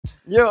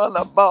You're on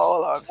the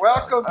ball, Armstrong.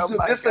 Welcome to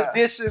this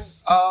edition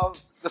of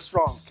the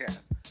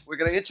StrongCast. We're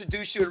going to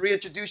introduce you and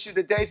reintroduce you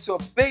today to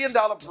 $1 billion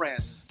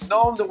brand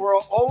known the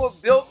world over,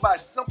 built by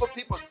simple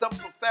people,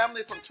 simple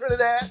family from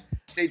Trinidad.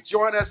 They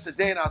join us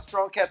today in our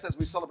StrongCast as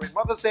we celebrate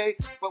Mother's Day,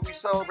 but we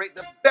celebrate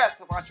the best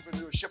of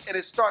entrepreneurship, and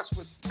it starts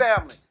with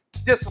family,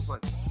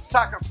 discipline,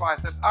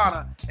 sacrifice, and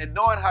honor, and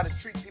knowing how to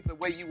treat people the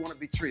way you want to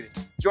be treated.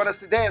 Join us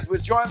today as we're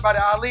joined by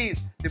the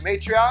Ali's, the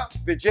matriarch,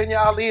 Virginia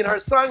Ali, and her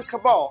son,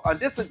 Kamal, on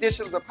this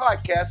edition of the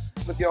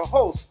podcast with your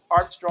host,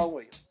 Armstrong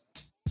Williams.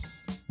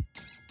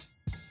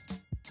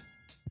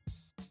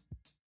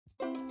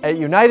 At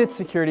United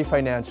Security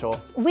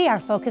Financial, we are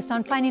focused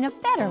on finding a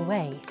better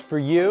way for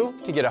you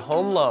to get a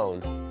home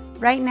loan.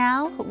 Right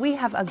now, we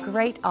have a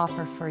great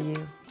offer for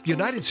you.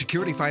 United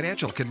Security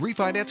Financial can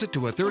refinance it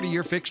to a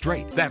 30-year fixed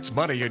rate. That's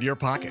money in your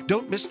pocket.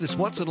 Don't miss this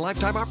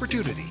once-in-a-lifetime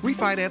opportunity.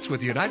 Refinance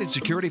with United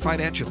Security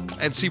Financial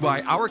and see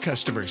why our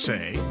customers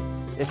say,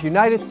 if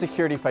United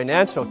Security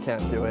Financial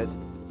can't do it,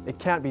 it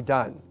can't be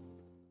done.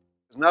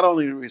 It's not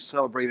only are we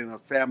celebrating a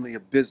family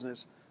of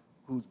business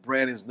whose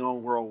brand is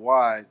known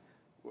worldwide,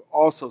 we're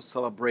also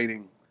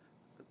celebrating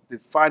the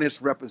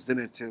finest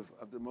representative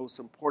of the most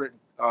important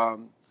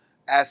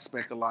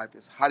aspect of life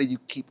is how do you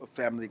keep a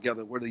family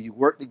together, whether you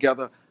work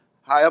together,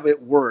 however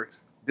it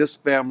works. This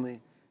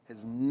family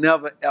has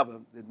never, ever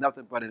been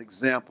nothing but an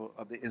example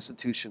of the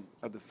institution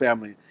of the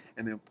family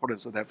and the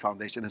importance of that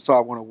foundation. And so I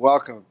want to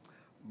welcome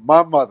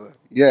my mother,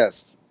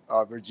 yes,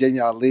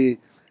 Virginia Ali,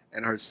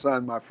 and her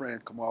son, my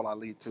friend Kamal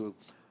Ali, to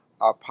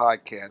our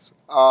podcast.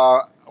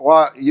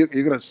 Well, you're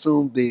going to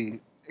assume the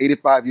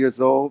 85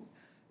 years old.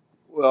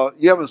 Well,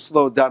 you haven't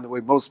slowed down the way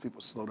most people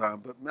slow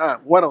down, but man,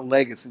 what a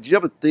legacy. Did you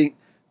ever think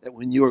that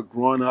when you were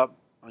growing up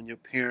on your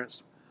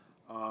parents,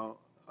 on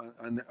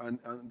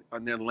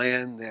their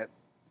land, that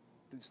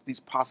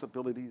these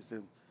possibilities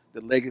and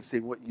the legacy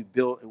and what you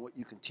built and what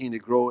you continue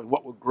to grow and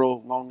what will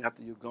grow long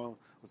after you're gone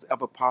was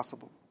ever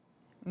possible?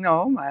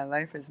 No, my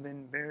life has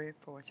been very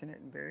fortunate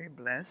and very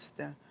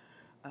blessed.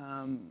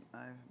 I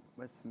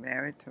was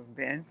married to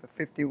Ben for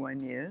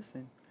 51 years,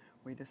 and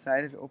we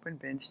decided to open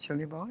Ben's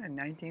Chili Bowl in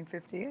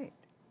 1958.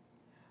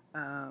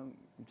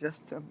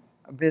 Just a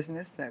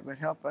business that would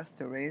help us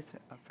to raise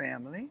a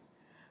family.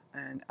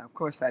 And of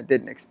course, I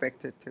didn't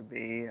expect it to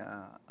be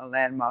a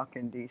landmark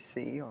in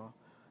D.C. or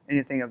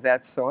anything of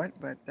that sort,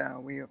 but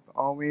we have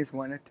always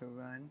wanted to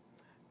run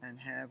and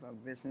have a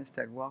business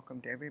that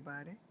welcomed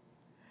everybody.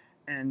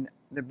 And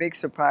the big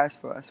surprise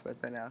for us was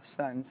that our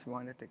sons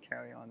wanted to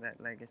carry on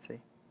that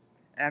legacy.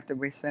 After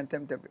we sent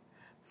them to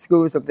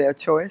schools of their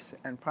choice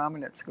and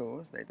prominent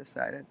schools, they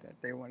decided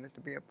that they wanted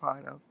to be a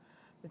part of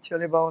the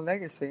Chili Bowl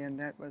legacy, and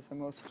that was the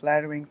most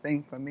flattering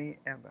thing for me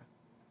ever.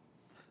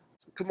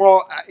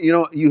 Kamal,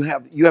 you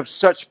have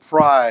such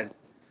pride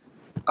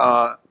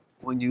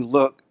when you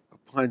look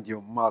upon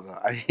your mother.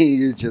 I mean,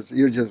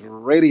 you're just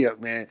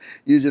radiant, man.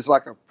 You're just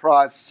like a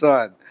proud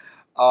son.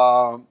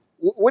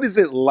 What is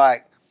it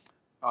like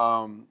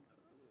have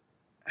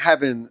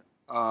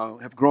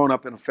grown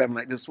up in a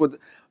family like this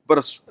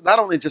not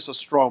only just a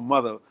strong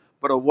mother,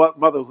 but a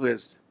mother who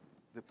has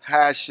the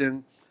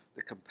passion,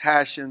 the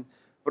compassion,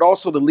 but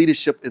also the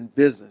leadership in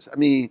business. I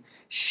mean,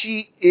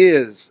 she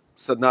is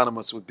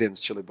synonymous with Ben's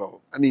Chili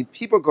Bowl. I mean,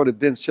 people go to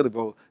Ben's Chili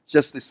Bowl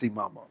just to see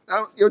Mama.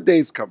 Now, your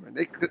day's coming.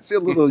 They could see a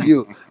little of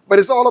you, but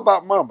it's all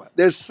about Mama.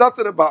 There's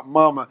something about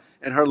Mama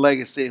and her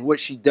legacy and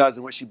what she does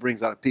and what she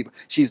brings out of people.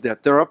 She's their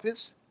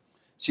therapist.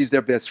 She's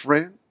their best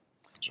friend.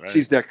 That's right.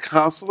 She's their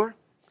counselor.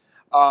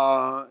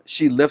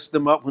 She lifts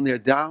them up when they're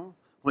down.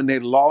 When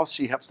they're lost,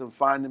 she helps them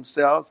find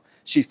themselves.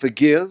 She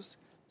forgives.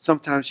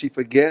 Sometimes she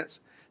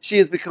forgets. She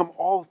has become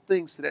all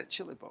things to that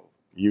Chili Bowl.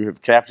 You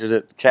have captured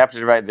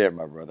it right there,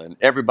 my brother. And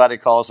everybody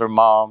calls her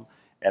mom.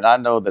 And I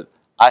know that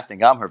I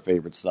think I'm her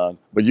favorite son,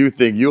 but you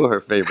think you're her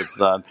favorite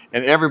son.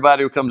 And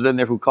everybody who comes in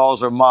there who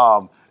calls her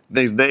mom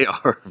thinks they are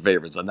her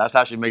favorite son. That's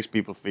how she makes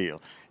people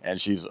feel. And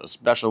she's a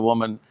special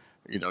woman.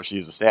 You know,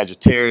 she's a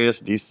Sagittarius,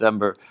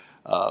 December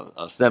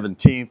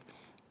 17th,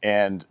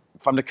 and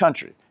from the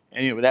country.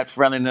 And that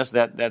friendliness,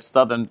 that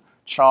Southern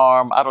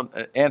charm,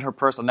 and her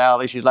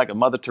personality, she's like a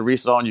Mother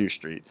Teresa on U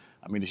Street.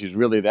 I mean, she's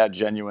really that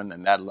genuine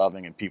and that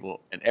loving, and people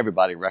and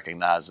everybody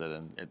recognize it,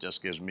 and it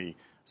just gives me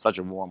such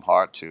a warm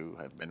heart to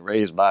have been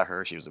raised by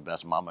her. She was the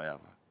best mama ever.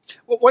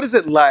 Well, what is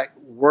it like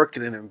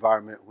working in an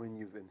environment when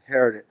you've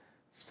inherited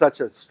such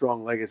a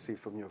strong legacy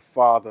from your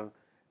father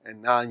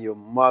and now your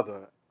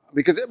mother?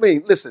 Because, I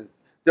mean, listen,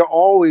 there are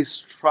always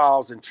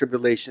trials and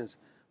tribulations,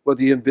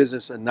 whether you're in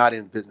business or not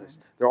in business.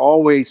 There are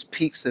always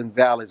peaks and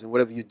valleys in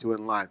whatever you do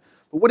in life.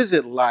 But what is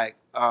it like?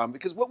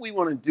 Because what we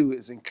want to do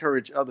is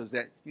encourage others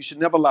that you should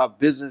never allow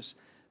business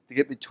to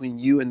get between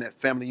you and that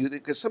family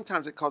unit, because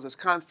sometimes it causes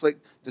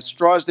conflict,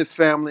 destroys the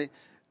family,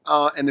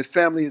 and the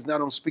family is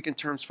not on speaking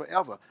terms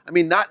forever. I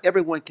mean, not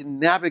everyone can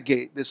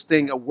navigate this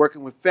thing of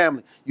working with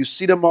family. You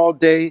see them all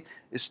day.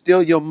 It's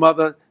still your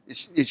mother.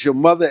 It's your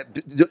mother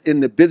in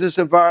the business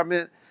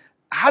environment.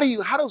 How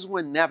does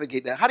one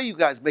navigate that? How do you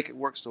guys make it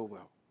work so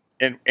well?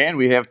 And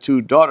we have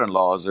 2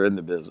 daughter-in-laws are in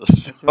the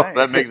business. That's So right.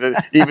 that makes it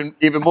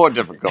even more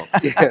difficult.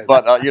 Yes.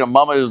 But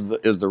Mama is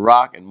the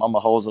rock, and Mama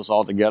holds us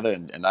all together.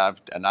 And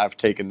I've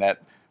taken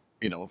that,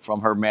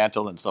 from her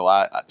mantle, and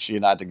so she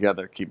and I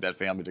together keep that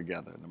family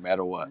together no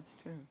matter what. That's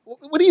true.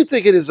 What do you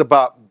think it is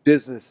about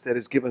business that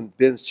has given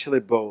Ben's Chili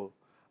Bowl?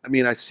 I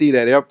mean, I see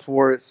that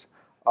airports,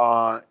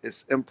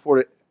 it's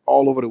imported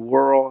all over the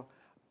world.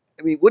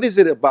 I mean, what is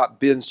it about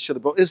Ben's Chili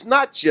Bowl? It's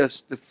not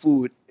just the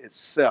food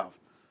itself.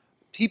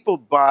 People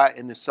buy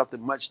into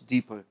something much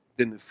deeper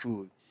than the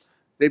food.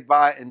 They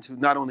buy into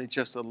not only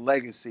just a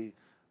legacy,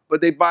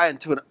 but they buy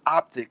into an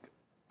optic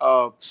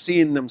of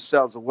seeing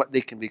themselves and what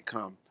they can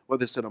become,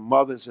 whether it's in a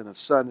mother, it's in a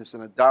son, it's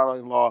in a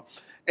daughter-in-law.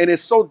 And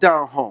it's so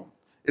down home.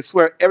 It's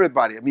where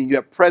everybody, I mean, you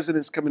have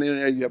presidents coming in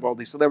there, you have all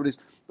these celebrities,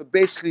 but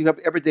basically you have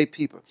everyday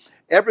people.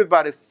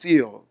 Everybody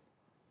feel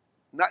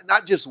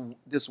not just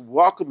this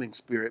welcoming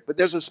spirit, but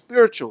there's a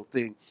spiritual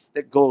thing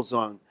that goes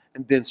on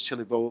in Ben's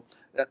Chili Bowl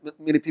that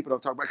many people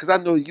don't talk about. Because I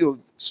know you're a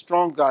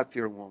strong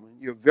God-fearing woman.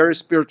 You're a very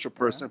spiritual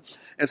person.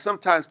 And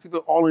sometimes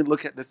people only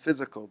look at the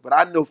physical. But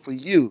I know for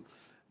you,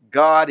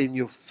 God and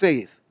your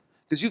faith,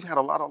 because you've had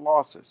a lot of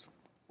losses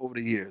over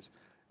the years.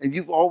 And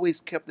you've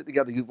always kept it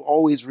together. You've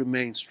always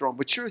remained strong.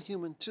 But you're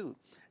human too.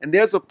 And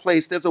there's a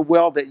place, there's a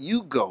well that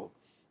you go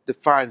to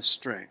find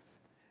strength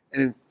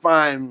and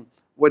find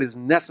what is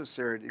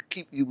necessary to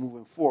keep you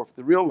moving forth,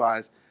 to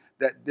realize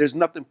that there's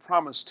nothing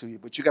promised to you,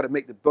 but you got to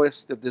make the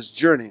best of this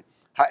journey,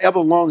 however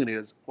long it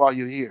is, while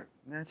you're here.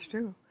 That's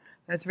true.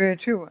 That's very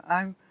true.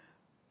 I'm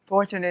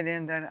fortunate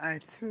in that I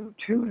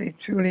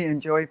truly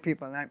enjoy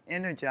people. I'm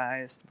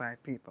energized by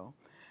people.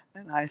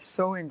 And I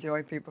so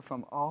enjoy people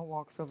from all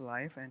walks of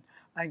life, and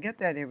I get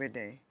that every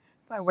day.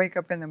 If I wake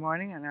up in the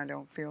morning and I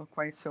don't feel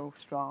quite so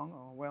strong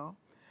or well,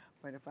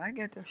 but if I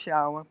get to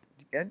shower,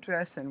 get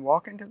dressed, and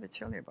walk into the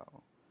Chili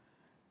Bowl,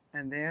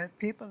 and there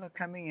people are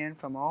coming in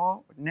from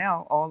all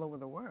over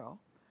the world,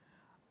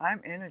 I'm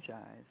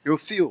energized. You're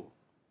fuel.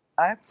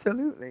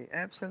 Absolutely,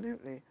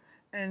 absolutely.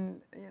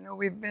 And,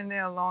 we've been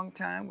there a long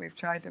time. We've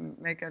tried to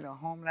make it a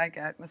home-like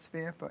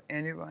atmosphere for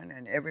anyone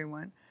and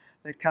everyone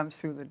that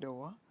comes through the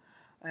door.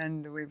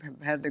 And we've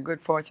had the good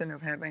fortune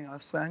of having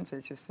our sons,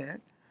 as you said,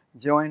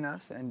 join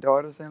us, and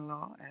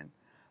daughters-in-law, and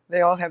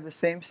they all have the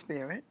same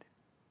spirit.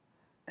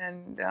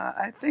 And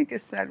I think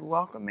it's that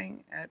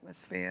welcoming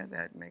atmosphere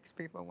that makes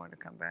people want to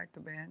come back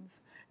to Ben's,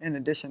 in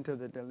addition to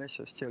the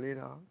delicious chili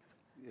dogs.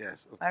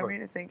 Yes, of course. I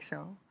really think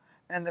so.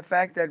 And the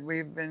fact that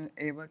we've been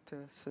able to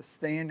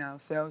sustain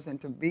ourselves and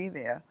to be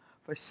there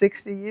for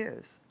 60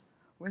 years.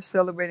 We're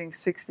celebrating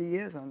 60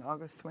 years on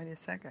August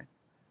 22nd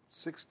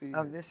 60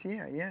 of this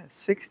year. Yes,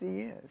 60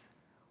 years.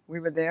 We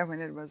were there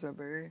when it was a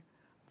very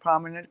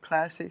prominent,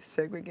 classy,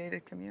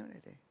 segregated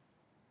community.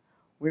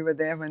 We were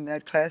there when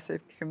that classy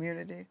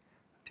community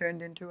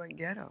turned into a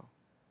ghetto.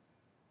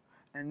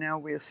 And now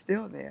we're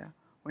still there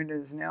when it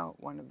is now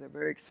one of the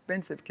very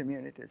expensive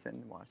communities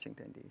in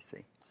Washington, D.C.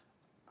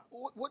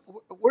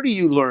 Where do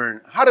you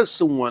learn? How does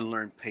someone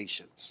learn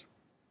patience?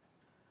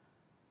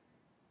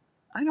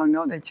 I don't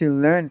know that you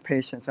learn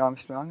patience,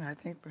 Armstrong. I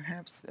think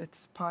perhaps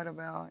it's part of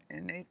our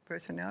innate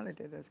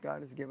personality that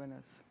God has given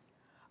us.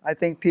 I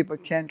think people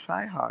can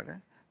try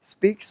harder,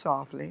 speak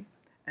softly,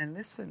 and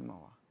listen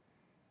more.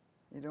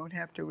 You don't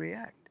have to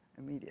react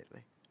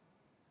immediately.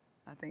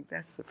 I think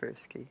that's the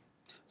first key.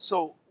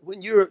 So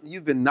when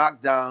you've been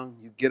knocked down,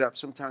 you get up.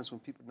 Sometimes when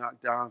people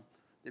knock down,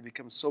 they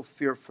become so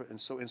fearful and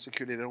so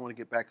insecure they don't want to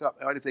get back up.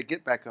 Or if they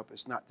get back up,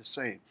 it's not the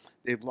same.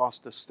 They've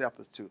lost a step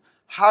or two.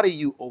 How do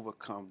you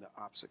overcome the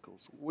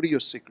obstacles? What are your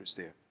secrets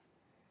there?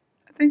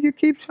 I think you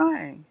keep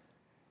trying.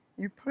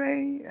 You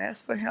pray,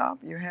 ask for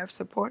help. You have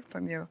support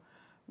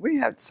we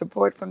had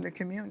support from the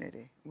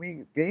community.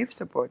 We gave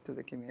support to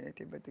the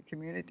community, but the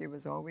community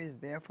was always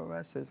there for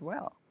us as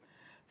well.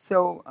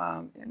 So,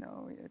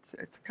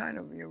 it's kind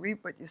of you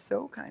reap what you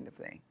sow kind of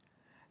thing.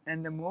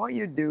 And the more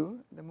you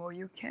do, the more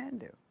you can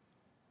do.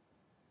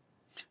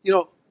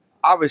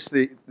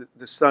 Obviously,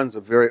 the sons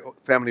are very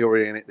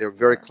family-oriented. They're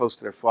very close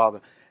to their father.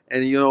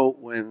 And,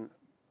 when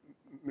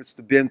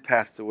Mr. Ben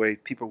passed away,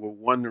 people were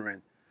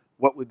wondering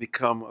what would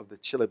become of the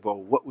Chili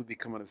Bowl, what would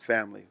become of the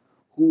family,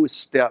 who would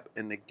step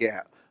in the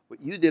gap.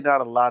 But you did not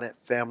allow that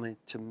family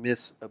to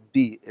miss a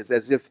beat. It's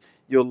as if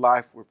your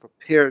life were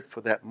prepared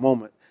for that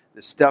moment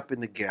to step in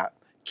the gap,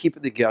 keep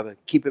it together,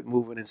 keep it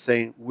moving, and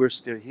saying, we're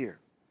still here.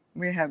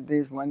 We have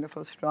these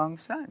wonderful, strong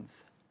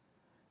sons.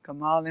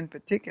 Kamal, in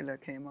particular,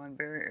 came on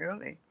very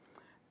early,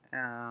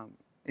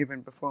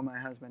 even before my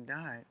husband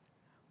died,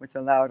 which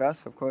allowed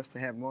us, of course, to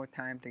have more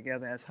time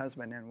together as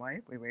husband and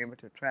wife. We were able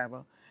to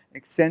travel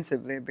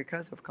extensively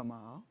because of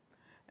Kamal.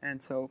 And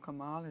so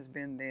Kamal has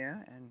been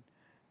there and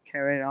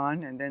carried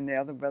on, and then the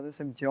other brothers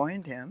have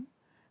joined him.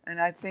 And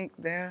I think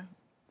their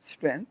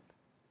strength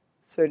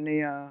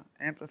certainly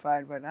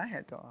amplified what I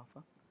had to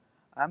offer.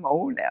 I'm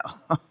old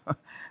now.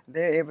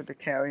 They're able to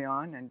carry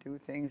on and do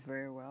things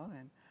very well,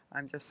 and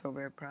I'm just so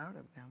very proud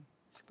of them.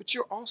 But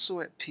you're also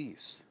at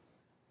peace.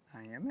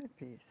 I am at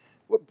peace.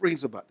 What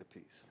brings about the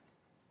peace?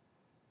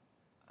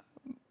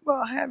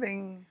 Well,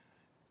 having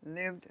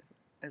lived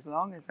as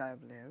long as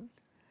I've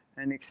lived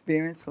and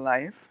experienced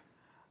life,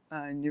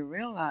 and you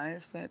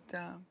realize that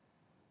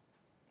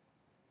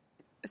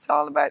it's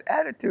all about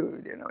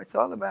attitude, It's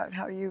all about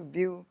how you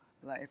view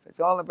life. It's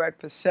all about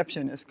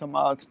perception, as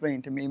Kamal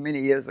explained to me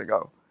many years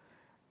ago.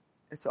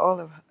 It's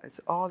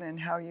all in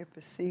how you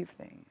perceive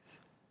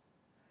things.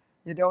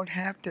 You don't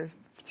have to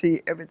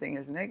see everything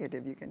as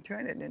negative. You can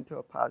turn it into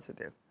a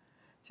positive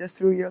just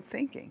through your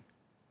thinking.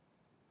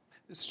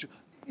 It's true.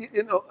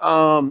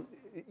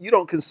 You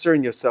don't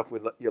concern yourself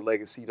with your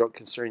legacy. You don't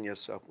concern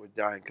yourself with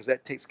dying because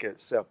that takes care of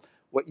itself.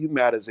 What you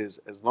matters is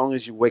as long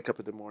as you wake up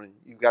in the morning,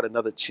 you've got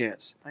another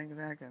chance.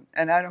 Exactly.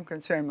 And I don't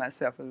concern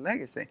myself with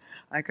legacy.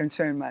 I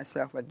concern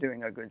myself with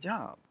doing a good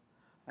job.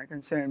 I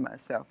concern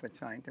myself with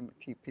trying to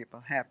keep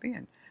people happy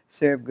and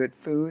serve good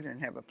food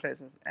and have a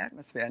pleasant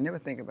atmosphere. I never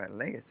think about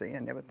legacy. I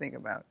never think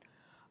about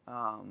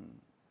how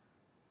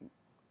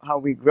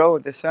we grow.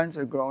 The sons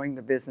are growing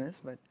the business,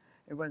 but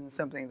it wasn't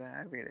something that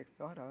I really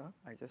thought of.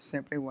 I just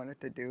simply wanted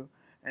to do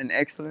an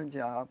excellent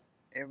job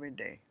every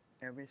day,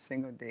 every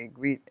single day,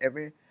 greet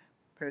every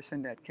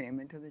person that came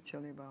into the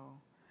Chili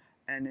Bowl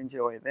and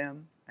enjoy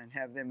them and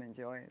have them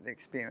enjoy the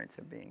experience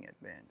of being at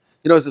Ben's.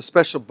 There's a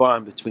special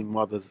bond between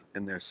mothers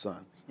and their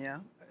sons. Yeah.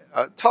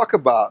 Talk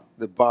about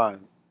the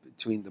bond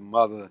between the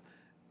mother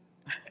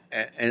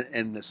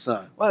and the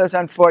son. Well, it's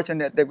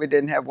unfortunate that we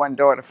didn't have one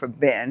daughter for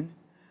Ben,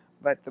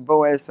 but the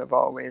boys have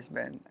always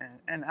been.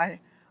 And I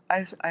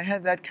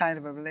had that kind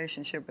of a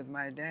relationship with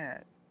my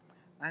dad.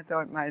 I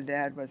thought my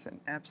dad was an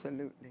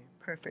absolutely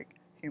perfect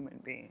human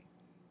being.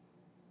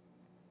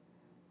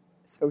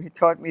 So he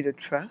taught me to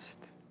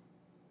trust,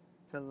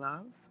 to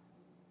love,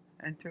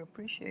 and to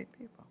appreciate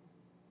people.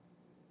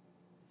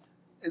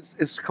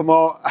 It's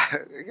Kamal. I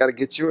got to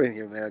get you in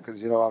here, man,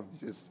 because I'm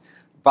just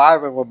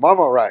vibing with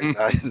Mama right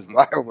now. Just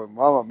vibing with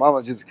Mama.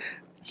 Mama just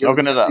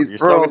soaking it up. These You're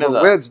pearls soaking of it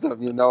up. wisdom.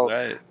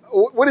 Right.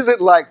 What is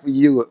it like for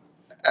you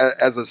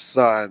as a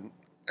son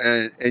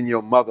and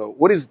your mother?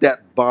 What is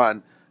that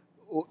bond?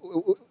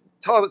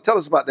 Tell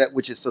us about that,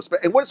 which is so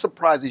special. And what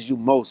surprises you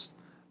most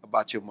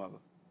about your mother?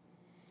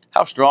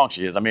 How strong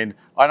she is. I mean,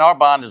 and our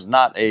bond is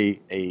not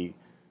a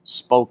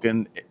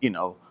spoken,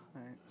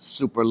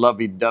 super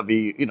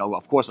lovey-dovey.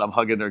 Of course I'm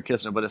hugging her,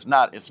 kissing her, but it's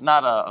not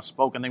a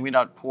spoken thing. We're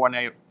not pouring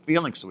our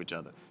feelings to each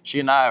other. She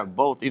and I are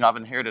both, I've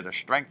inherited a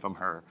strength from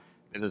her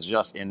that is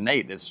just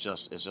innate. It's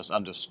just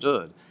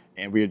understood.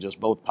 And we're just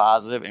both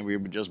positive and we're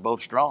just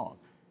both strong.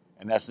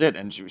 And that's it.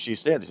 And she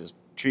said, it's just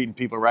treating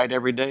people right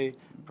every day,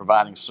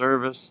 providing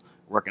service,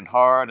 working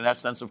hard, and that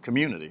sense of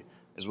community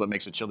is what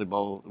makes a Chili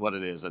Bowl what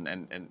it is.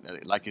 And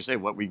like you say,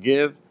 what we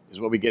give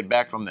is what we get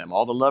back from them.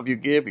 All the love you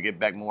give, we get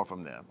back more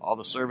from them. All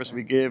the service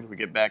we give, we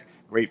get back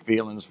great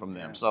feelings from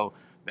them. So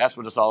that's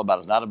what it's all about.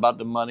 It's not about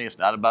the money. It's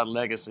not about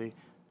legacy.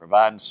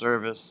 Providing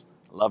service,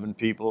 loving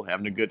people,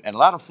 having a good, and a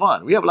lot of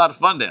fun. We have a lot of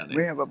fun down there.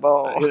 We have a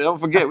ball. Don't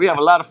forget, we have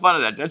a lot of fun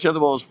at that. That Chili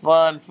Bowl is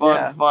fun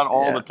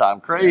all the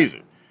time.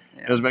 Crazy.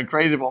 Yeah. It's been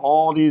crazy for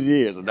all these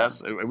years. And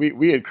that's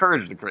we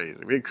encourage the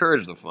crazy. We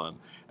encourage the fun.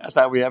 That's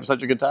how we have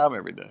such a good time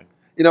every day.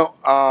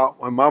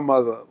 When my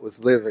mother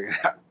was living,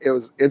 it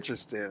was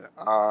interesting.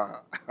 My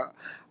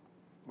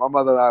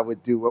mother and I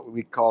would do what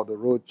we call the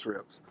road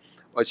trips.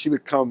 But she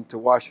would come to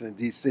Washington,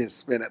 D.C. and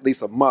spend at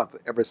least a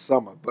month every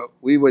summer. But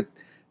we would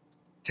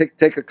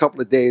take a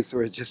couple of days so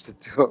it was just the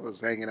two of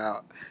us hanging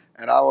out.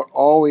 And I would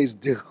always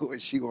do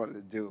what she wanted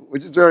to do,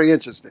 which is very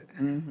interesting.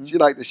 Mm-hmm. She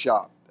liked to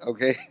shop,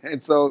 okay?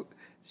 And so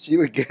she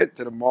would get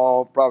to the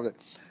mall probably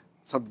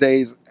some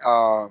days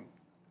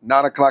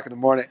 9 o'clock in the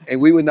morning,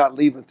 and we would not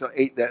leave until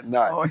 8 that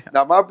night. Oh, yeah.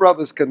 Now, my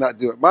brothers could not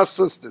do it. My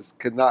sisters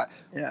could not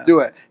do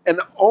it. And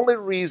the only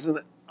reason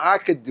I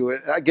could do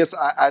it, I guess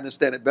I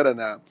understand it better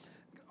now,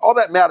 all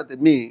that mattered to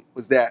me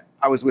was that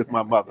I was with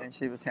my mother. And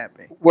she was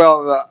happy.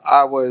 Well,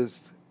 I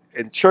was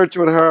in church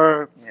with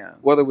her,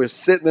 whether we're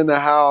sitting in the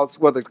house,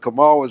 whether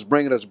Kamal was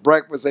bringing us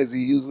breakfast, as he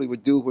usually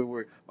would do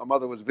when my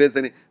mother was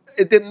visiting.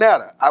 It didn't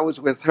matter. I was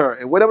with her.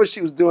 And whatever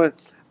she was doing,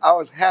 I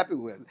was happy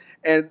with.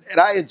 And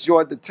I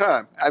enjoyed the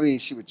time. I mean,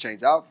 she would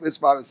change outfits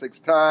 5 or 6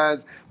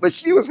 times, but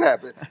she was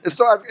happy. And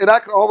so I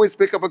could always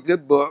pick up a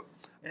good book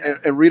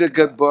and read a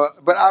good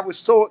book. But I was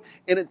so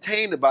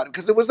entertained about it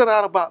because it wasn't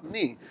all about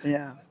me.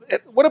 Yeah.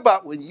 What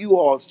about when you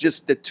all,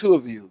 just the two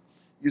of you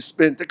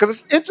spend, because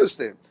it's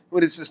interesting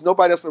when it's just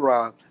nobody else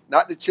around,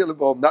 not the Chili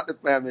Bowl, not the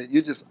family.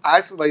 You're just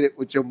isolated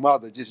with your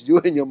mother, just you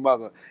and your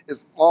mother.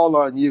 It's all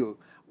on you.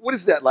 What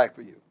is that like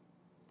for you?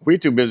 We're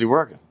too busy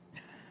working.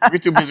 We're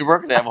too busy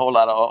working to have a whole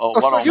lot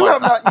of one-on-one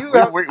time.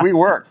 We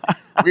work.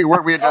 We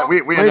work. We had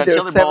that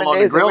Chili Bowl on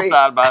the grill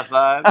side by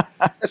side.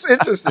 That's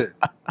interesting.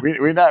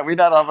 We're not having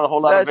a whole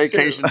lot of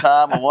vacation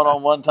time or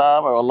one-on-one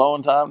time or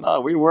alone time.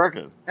 No, we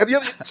working.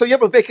 So you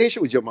have a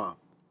vacation with your mom?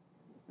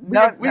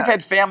 We've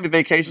had family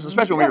vacations,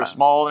 especially when we were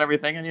small and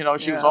everything.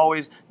 And she was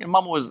always,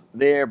 Mama was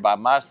there by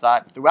my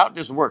side throughout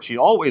this work. She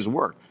always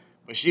worked.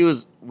 But she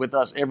was with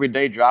us every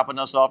day, dropping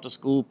us off to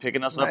school,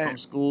 picking us up from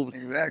school,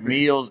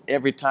 meals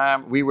every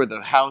time. We were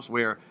the house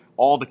where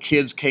all the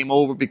kids came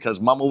over because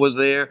Mama was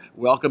there,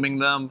 welcoming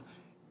them.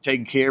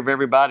 taking care of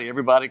everybody.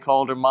 Everybody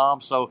called her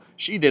mom. So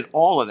she did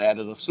all of that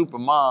as a super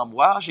mom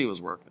while she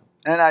was working.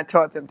 And I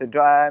taught them to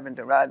drive and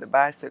to ride the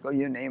bicycle.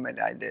 You name it,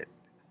 I did.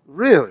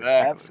 Really?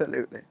 Exactly.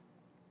 Absolutely.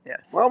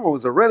 Yes. Mama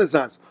was a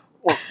renaissance.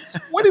 Well, so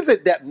what is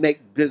it that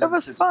make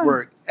businesses fun.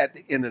 work at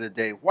the end of the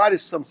day? Why do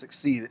some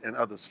succeed and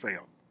others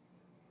fail?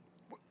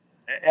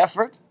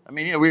 Effort. I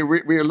mean, we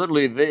are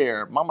literally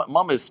there.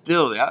 Mama is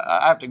still there.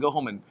 I have to go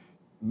home and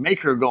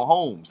make her go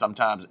home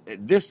sometimes.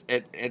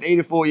 At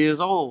 84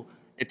 years old,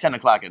 at 10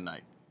 o'clock at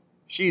night.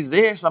 She's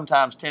there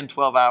sometimes 10,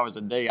 12 hours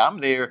a day. I'm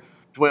there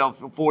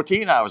 12,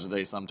 14 hours a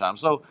day sometimes.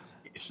 So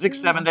 6,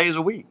 7 days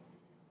a week.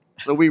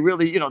 So we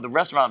really, the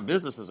restaurant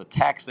business is a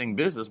taxing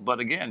business, but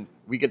again,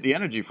 we get the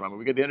energy from it.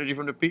 We get the energy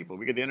from the people.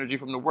 We get the energy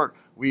from the work.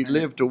 We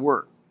live to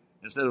work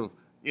instead of,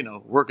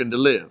 working to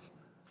live.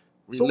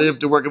 We live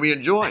to work and we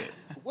enjoy it.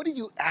 What do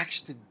you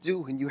actually do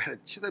when you had a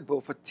chili bowl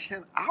for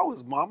 10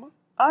 hours, Mama?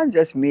 I'm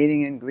just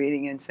meeting and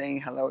greeting and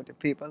saying hello to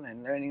people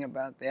and learning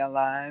about their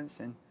lives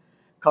and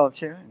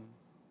culture and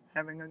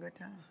having a good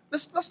time.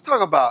 Let's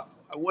talk about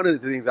one of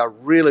the things I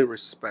really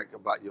respect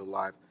about your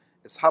life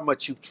is how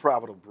much you've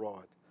traveled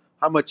abroad,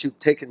 how much you've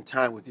taken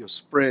time with your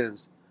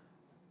friends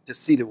to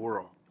see the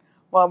world.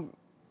 Well,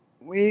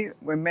 we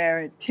were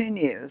married 10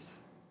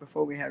 years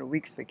before we had a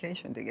week's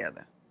vacation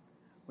together.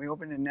 We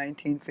opened in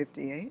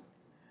 1958.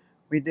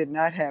 We did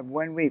not have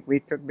 1 week. We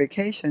took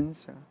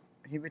vacations.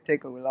 He would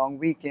take a long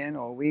weekend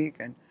or a week,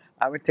 and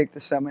I would take the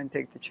summer and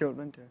take the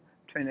children to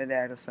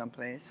Trinidad or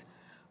someplace.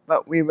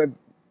 But we were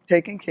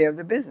taking care of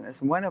the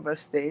business. One of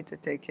us stayed to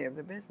take care of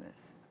the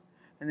business.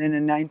 And then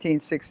in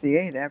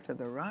 1968, after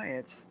the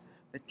riots,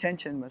 the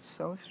tension was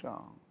so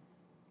strong.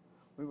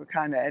 We were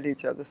kind of at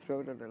each other's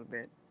throat a little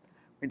bit.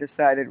 We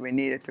decided we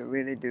needed to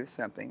really do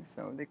something.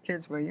 So the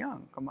kids were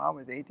young. Kamal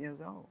was 8 years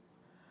old,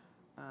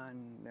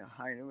 and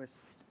Haida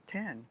was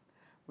 10.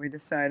 We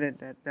decided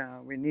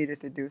that we needed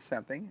to do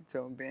something.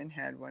 So Ben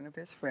had one of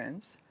his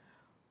friends,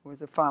 who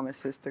was a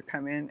pharmacist, to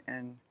come in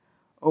and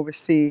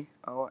oversee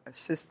or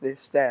assist the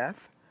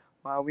staff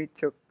while we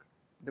took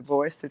the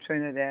boys to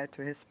Trinidad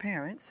to his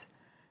parents,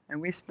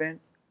 and we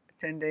spent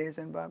 10 days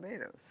in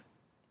Barbados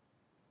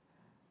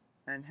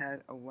and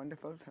had a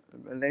wonderful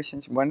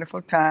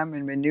wonderful time,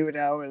 and renewed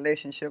our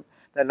relationship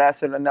that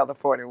lasted another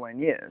 41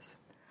 years.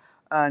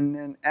 And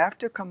then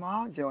after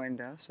Kamal joined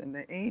us in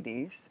the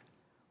 80s,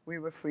 we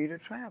were free to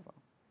travel,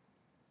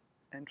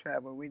 and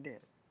travel we did.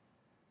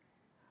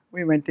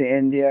 We went to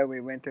India, we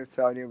went to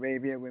Saudi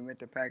Arabia, we went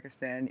to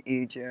Pakistan,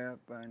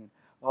 Egypt, and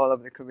all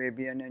of the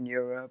Caribbean and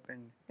Europe,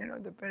 and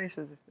the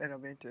places that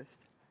of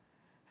interest.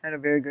 Had a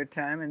very good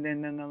time, and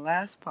then in the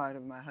last part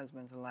of my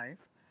husband's life,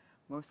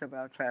 most of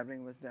our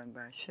traveling was done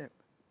by ship,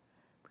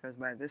 because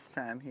by this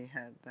time he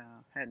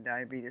had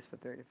diabetes for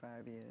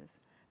 35 years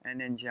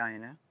and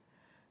angina,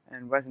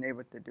 and wasn't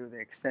able to do the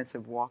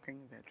extensive walking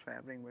that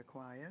traveling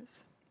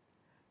requires.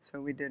 So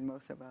we did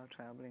most of our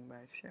traveling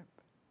by ship.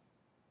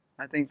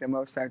 I think the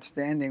most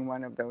outstanding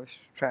one of those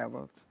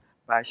travels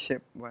by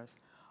ship was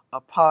a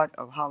part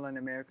of Holland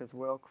America's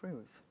World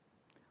Cruise.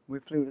 We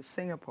flew to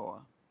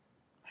Singapore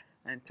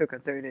and took a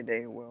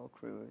 30-day world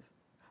cruise,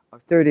 a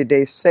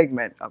 30-day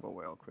segment of a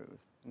world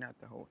cruise, not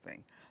the whole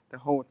thing. The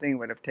whole thing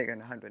would have taken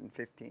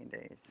 115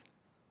 days.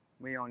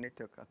 We only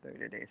took a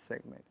 30-day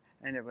segment,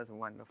 and it was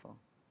wonderful.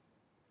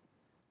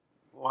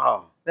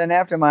 Wow. Then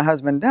after my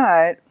husband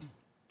died,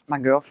 my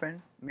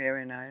girlfriend,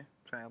 Mary, and I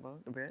traveled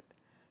a bit.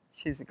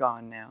 She's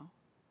gone now.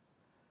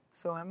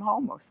 So I'm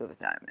home most of the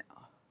time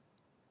now.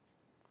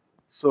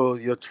 So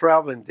your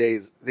traveling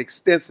days, the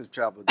extensive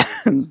travel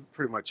days, is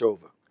pretty much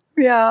over.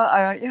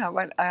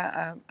 But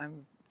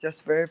I'm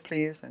just very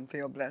pleased and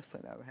feel blessed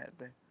that I've had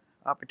the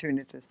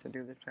opportunities to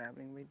do the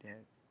traveling we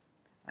did.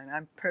 And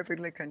I'm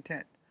perfectly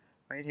content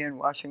right here in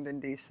Washington,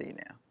 D.C.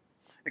 now.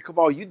 And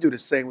Kamal, you do the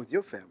same with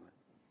your family.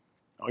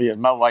 Oh yeah,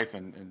 my wife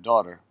and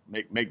daughter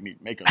make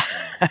us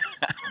travel.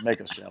 Make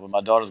us travel.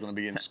 My daughter's going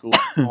to be in school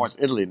in Florence,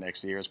 Italy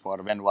next year as part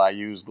of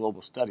NYU's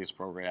Global Studies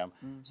program.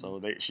 Mm-hmm.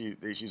 So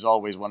she's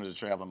always wanted to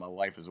travel. My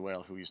wife as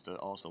well, who used to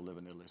also live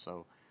in Italy.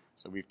 So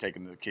we've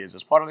taken the kids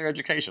as part of their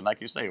education, like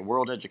you say,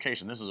 world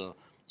education. This is a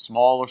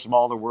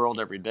smaller world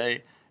every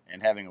day,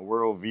 and having a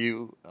world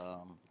view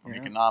from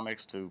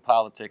economics to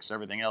politics,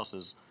 everything else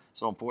is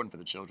so important for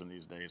the children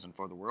these days and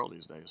for the world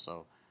these days.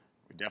 So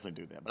we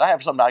definitely do that. But I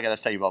have something I got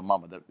to tell you about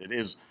Mama. That it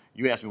is,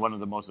 you asked me one of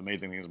the most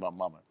amazing things about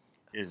Mama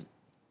is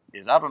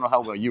I don't know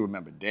how well you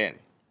remember Daddy,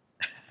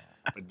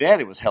 but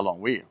Daddy was hell on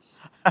wheels,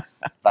 if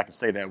I can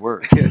say that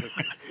word.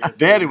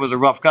 Daddy was a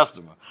rough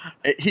customer.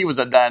 He was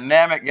a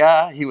dynamic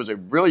guy. He was a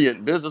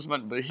brilliant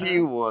businessman, but he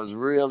was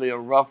really a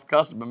rough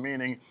customer,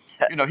 meaning,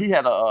 he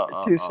had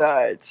two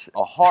sides.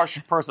 A harsh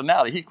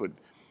personality. He could,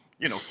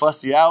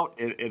 fuss you out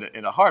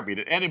in a heartbeat.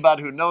 And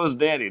anybody who knows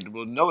Daddy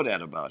will know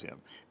that about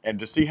him. And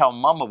to see how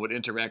Mama would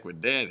interact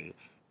with Daddy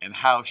and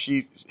how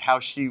she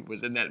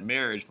was in that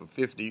marriage for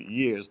 50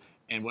 years.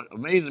 And what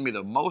amazes me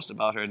the most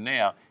about her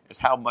now is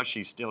how much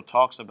she still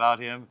talks about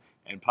him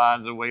and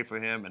pines away for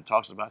him and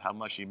talks about how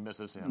much she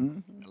misses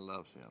him and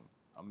loves him.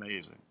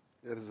 Amazing.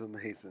 That is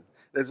amazing.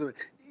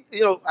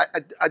 You know,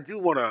 I do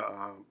want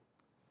to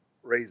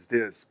raise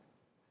this.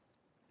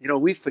 You know,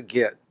 we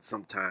forget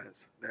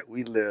sometimes that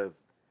we live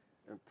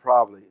in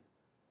probably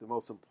the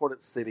most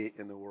important city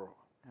in the world,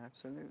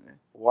 Absolutely.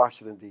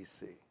 Washington,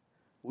 D.C.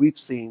 We've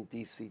seen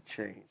D.C.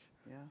 change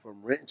Yeah.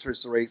 from rent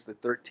interest rates to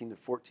 13 to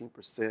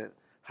 14%,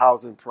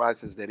 housing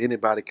prices that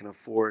anybody can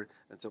afford,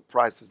 and to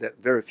prices that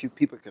very few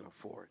people can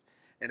afford.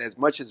 And as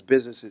much as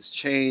businesses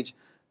change,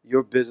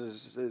 your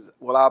businesses,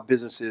 well, our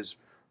businesses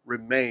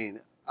remain.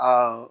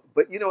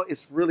 But, you know,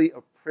 it's really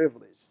a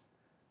privilege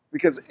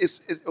because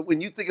it's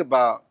when you think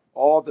about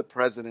all the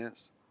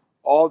presidents,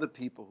 all the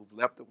people who've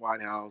left the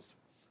White House,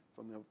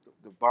 from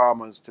the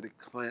Obamas to the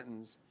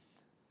Clintons,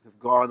 have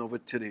gone over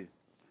to the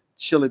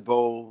Chili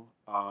Bowl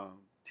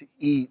to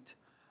eat.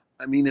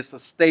 I mean, it's a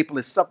staple.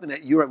 It's something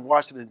that you're in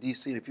Washington,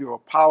 D.C., and if you're a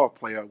power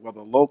player,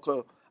 whether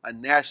local or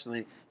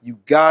nationally, you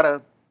got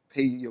to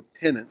pay your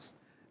penance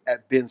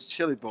at Ben's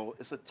Chili Bowl.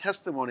 It's a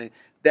testimony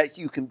that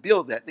you can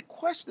build that. The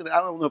question that I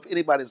don't know if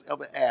anybody's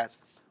ever asked,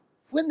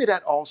 when did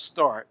that all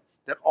start?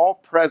 That all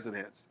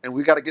presidents, and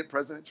we got to get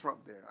President Trump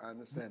there. I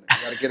understand that.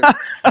 We got to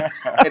get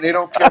him. And they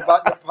don't care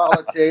about your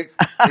politics.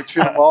 They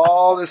treat them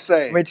all the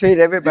same. We treat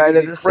everybody you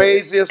can the be same.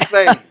 crazy or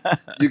sane.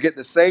 You get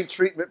the same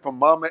treatment from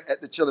Mama at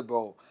the Chili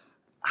Bowl.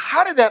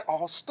 How did that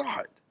all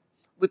start?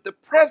 With the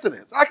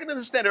presidents. I can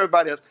understand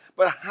everybody else,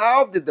 but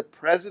how did the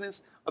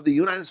presidents of the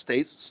United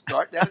States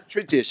start that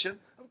tradition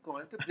of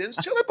going to Ben's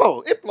Chili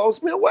Bowl? It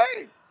blows me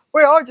away.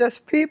 We're all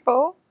just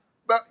people.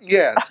 But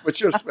yes,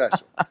 but you're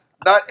special.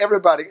 Not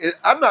everybody.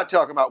 I'm not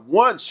talking about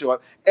one show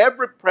up.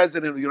 Every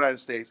president of the United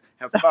States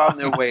have found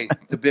their way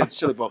to Ben's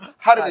Chili Bowl.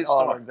 How did Not it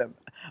all start? of them.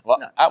 Well,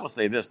 I would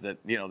say this, that,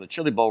 you know, the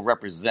Chili Bowl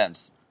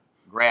represents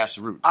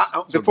grassroots.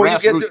 It's a Before you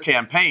get grassroots to-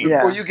 campaign.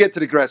 Yeah. Before you get to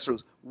the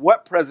grassroots,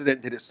 what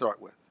president did it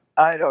start with?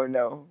 I don't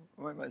know.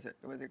 What was it?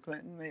 Was it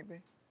Clinton,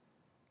 maybe?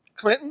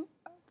 Clinton?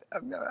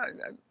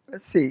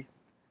 Let's see.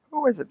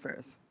 Who was it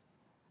first?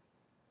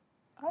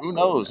 Who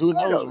knows? Who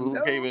I knows don't who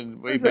know. came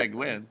in way Was back it-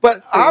 when? But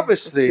Let's see,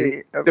 obviously,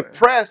 let's see. the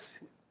press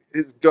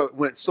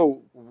went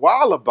so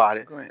wild about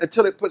it Right.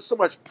 until it put so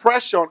much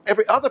pressure on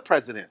every other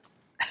president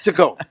to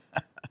go.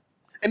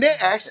 And they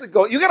actually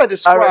go. You got to I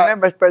describe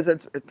remember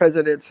President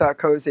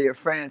Sarkozy of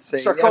France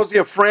saying, Sarkozy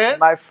yes, of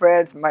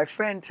France. my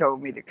friend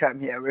told me to come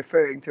here,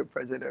 referring to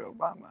President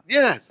Obama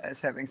Yes. as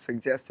having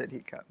suggested he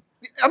come.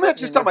 I'm not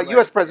just In talking about his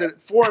U.S. way.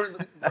 president, foreign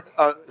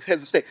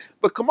heads of state.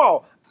 But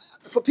Kamal,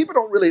 for people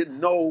don't really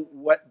know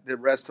what the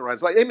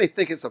restaurant's like. They may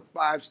think it's a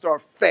 5-star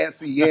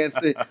fancy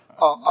Yancey and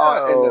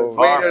the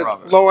Far waiters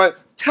from it. blowing.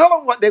 Tell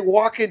them what they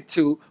walk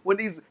into when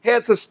these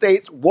heads of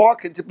states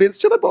walk into Ben's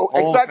Chili Bowl.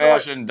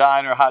 Old-fashioned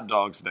diner hot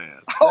dog stand.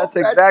 That's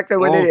exactly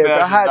what it is, a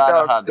Old-fashioned hot diner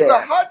dog hot It's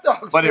stand. a hot dog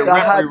But stand. It's a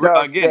hot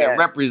dog again, it stand.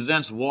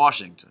 represents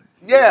Washington.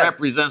 Yes. It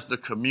represents the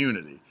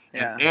community.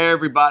 Yeah. And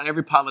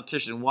every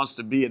politician wants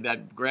to be at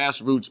that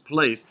grassroots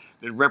place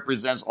that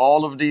represents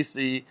all of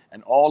D.C.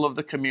 and all of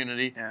the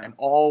community Yeah. and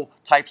all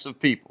types of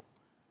people.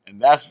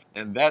 And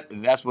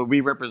that's what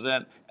we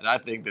represent. And I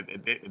think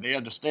that they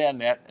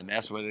understand that, and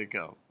that's where they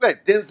go.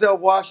 Like Denzel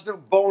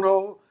Washington,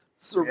 Bono,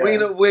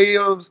 Serena Yeah.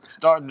 Williams.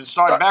 Starting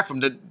back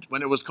from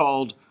when it was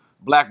called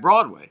Black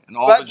Broadway and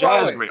all Black the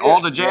jazz Broadway, greats, yeah.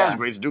 all the jazz Yeah.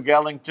 greats, Duke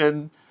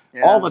Ellington,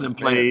 Yeah. all of them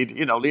played.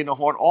 You know, Lena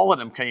Horne, all of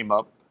them came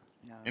up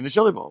in the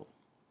Chili Bowl.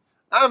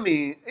 I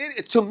mean,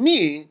 to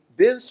me,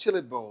 Ben's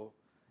Chili Bowl,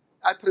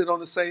 I put it on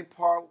the same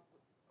par.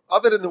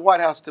 Other than the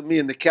White House, to me,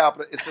 in the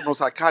Capitol, it's the most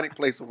iconic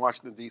place in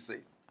Washington, D.C.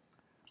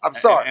 I'm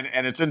sorry.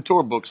 And it's in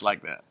tour books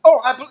like that.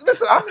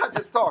 Listen, I'm not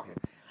just talking.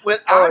 When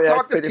Oh, I yeah, talk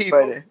it's to pretty people,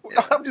 funny.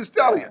 Yeah. I'm just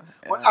telling you.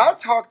 When I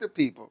talk to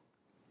people,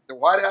 the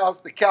White House,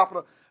 the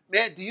Capitol,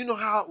 man, do you know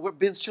where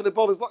Ben's Chili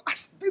Bowl is? I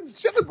said,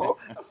 Ben's Chili Bowl?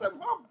 I said,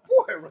 my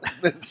boy runs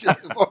Ben's Chili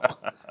Bowl.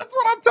 That's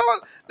what I'm telling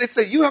them. They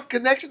say, you have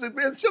connections with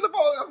Ben's Chili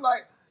Bowl? I'm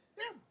like,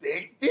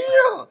 big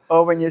deal.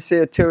 Or when you see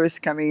a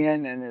tourist coming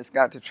in and it's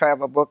got the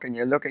travel book and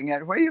you're looking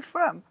at, where are you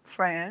from?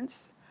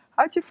 France.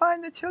 How'd you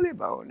find the Chili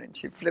Bowl? And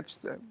she flips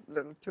the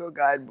little tour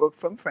guide book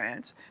from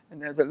France,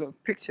 and there's a little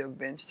picture of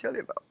Ben's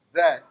Chili Bowl.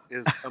 That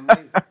is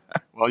amazing.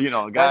 Well, you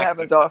know, a That guy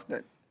happens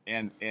often.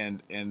 and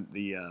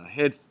the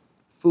head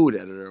food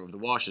editor of the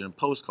Washington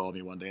Post called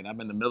me one day, and I'm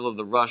in the middle of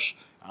the rush.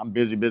 I'm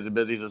busy.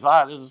 He says,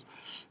 "Hi, this is,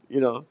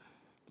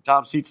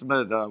 Tom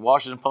Seatsman at the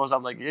Washington Post."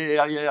 I'm like,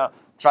 yeah.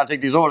 Trying to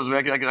take these orders,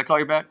 man. Can I call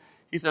you back?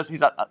 He says, he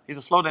said,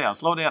 slow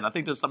down. I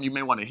think there's something you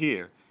may want to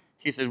hear.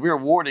 He said, we're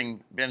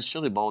awarding Ben's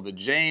Chili Bowl the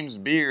James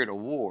Beard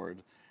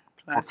Award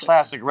for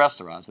classic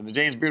restaurants. And the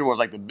James Beard Award is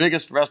like the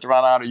biggest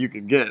restaurant honor you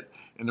can get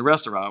in the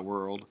restaurant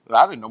world that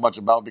I didn't know much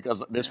about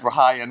because it's for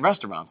high-end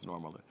restaurants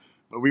normally.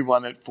 But we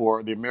won it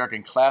for the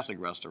American Classic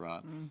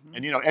Restaurant.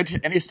 Mm-hmm. And,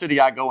 any city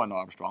I go in,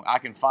 Armstrong, I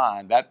can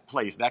find that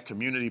place, that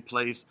community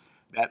place,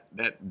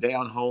 that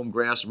down-home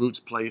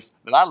grassroots place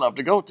that I love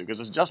to go to because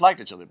it's just like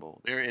the Chili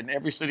Bowl. They're in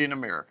every city in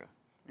America.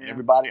 And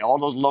everybody, all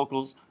those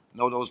locals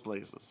know those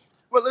places.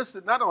 Well,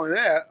 listen, not only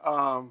that,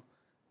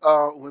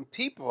 when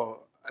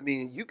people I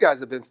mean, you guys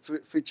have been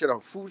featured on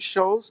food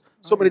shows,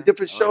 so many yeah.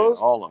 different shows,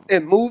 all of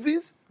them. and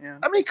movies. Yeah.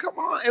 I mean, come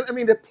on. I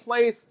mean, the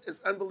place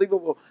is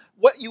unbelievable.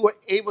 What you were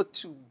able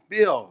to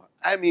build.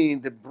 I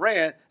mean, the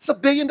brand. It's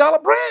 $1 billion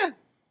brand.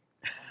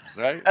 That's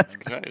right. That's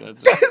right.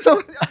 That's right.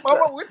 So,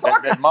 Mama, we're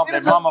talking. That mama it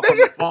is a from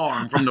billion- the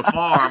farm.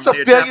 It's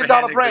 $1 billion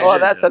brand. Well,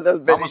 that's a little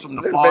bit. Mama's from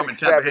the little farm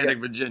bit in Tappahannock, extravagant.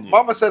 Virginia.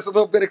 Mama says a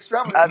little bit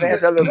extravagant. I think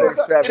it's a little bit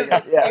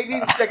extravagant, yeah.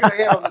 AD's shaking her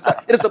head on the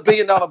side. It is $1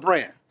 billion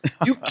brand.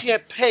 You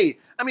can't pay.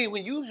 I mean,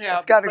 when you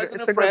have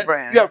It's a good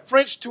brand. you have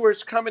French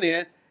tourists coming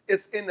in.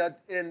 It's in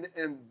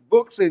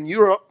books in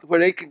Europe where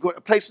they can go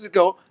places to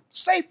go,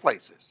 safe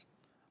places,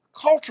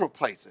 cultural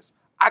places,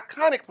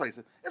 iconic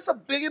places. It's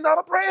 $1 billion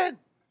brand.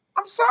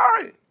 I'm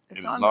sorry. It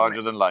is on the larger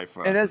map. than life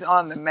for us. It is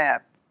on the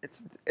map.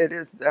 It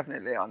is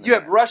definitely on the You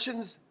map. have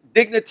Russians,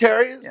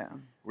 dignitaries. Yeah.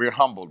 We're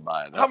humbled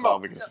by it. That's all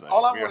we can say.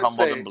 All I We're want to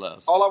humbled say, and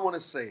blessed. all I want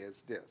to say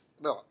is this.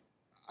 No,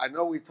 I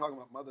know we're talking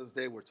about Mother's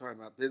Day, we're talking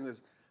about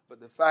business, but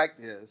the fact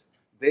is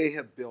they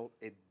have built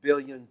 $1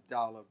 billion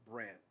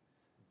brand.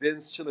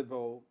 Ben's Chili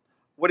Bowl.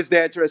 What is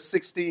the address?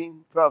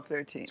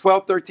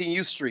 1213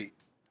 U Street,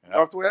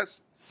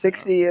 Northwest.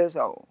 60 years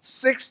old.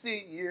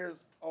 60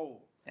 years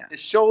old. Yeah. It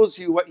shows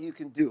you what you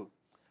can do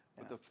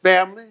with the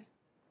family,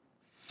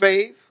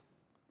 faith,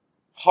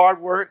 hard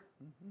work,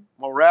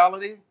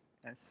 morality,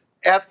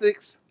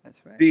 ethics,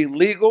 That's right. being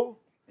legal,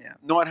 Yeah.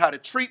 knowing how to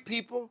treat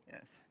people,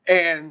 Yes.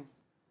 and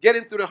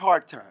getting through the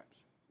hard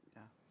times.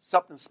 Yeah.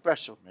 Something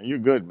special. Man, you're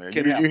good, man.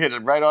 Can You happen. hit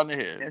it right on the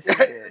head. Yes, you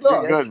did.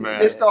 Look, Yes, good, you man.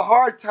 did. It's the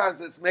hard times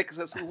that makes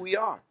us who we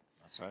are.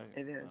 That's right.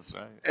 It is. That's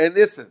right. And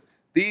listen,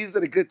 these are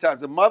the good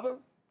times. And mother,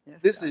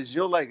 Yes, this God. is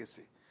your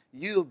legacy.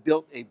 You have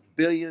built $1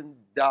 billion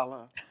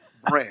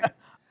brand.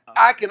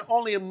 I can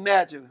only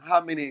imagine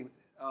how many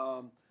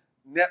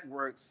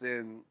networks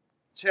and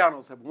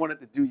channels have wanted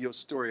to do your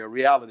story, a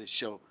reality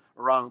show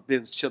around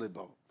Ben's Chili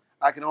Bowl.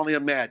 I can only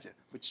imagine.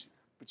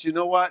 But you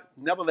know what?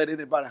 Never let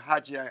anybody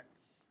hijack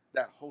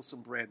that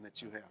wholesome brand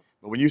that you have.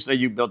 But when you say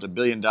you built $1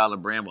 billion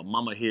brand, what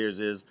Mama hears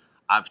is,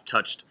 I've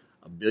touched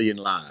 1 billion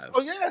lives.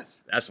 Oh,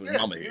 yes. That's what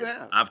Yes, Mama you hears.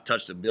 have. I've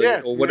touched 1 billion,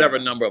 Yes, or you whatever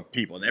have. number of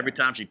people. And every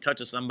time she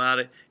touches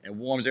somebody and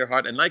warms their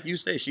heart, and like you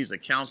say, she's a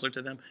counselor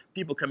to them.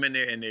 People come in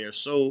there and they are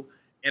so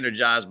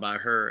energized by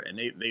her, and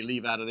they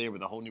leave out of there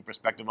with a whole new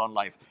perspective on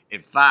life in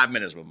 5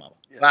 minutes with Mama.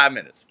 Yeah. 5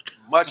 minutes.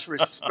 Much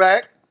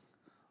respect,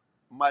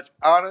 much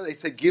honor. They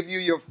say give you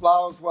your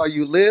flowers while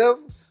you live.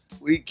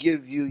 We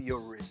give you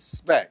your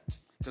respect.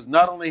 Because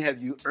not only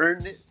have you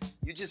earned it,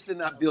 you just did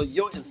not build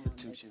your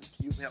institution.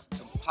 You have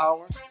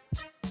empowered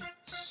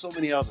so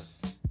many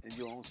others in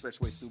your own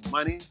special way through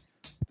money,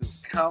 through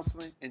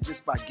counseling, and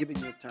just by giving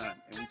your time.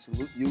 And we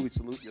salute you, we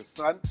salute your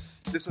son.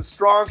 This is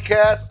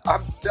StrongCast.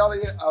 I'm telling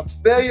you,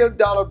 $1 billion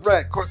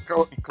brand.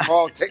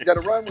 Kamal, take that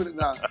and run with it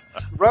now.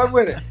 Run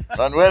with it.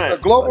 Run with It's it.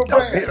 a global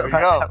There we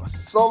brand. go.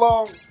 So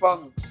long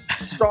from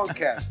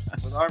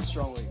StrongCast with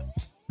Armstrong Williams.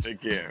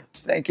 Take care.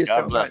 Thank you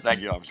God so bless. much.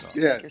 Thank you, Armstrong.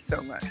 Yes. Thank you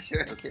so much.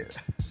 Yes.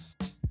 Thank you.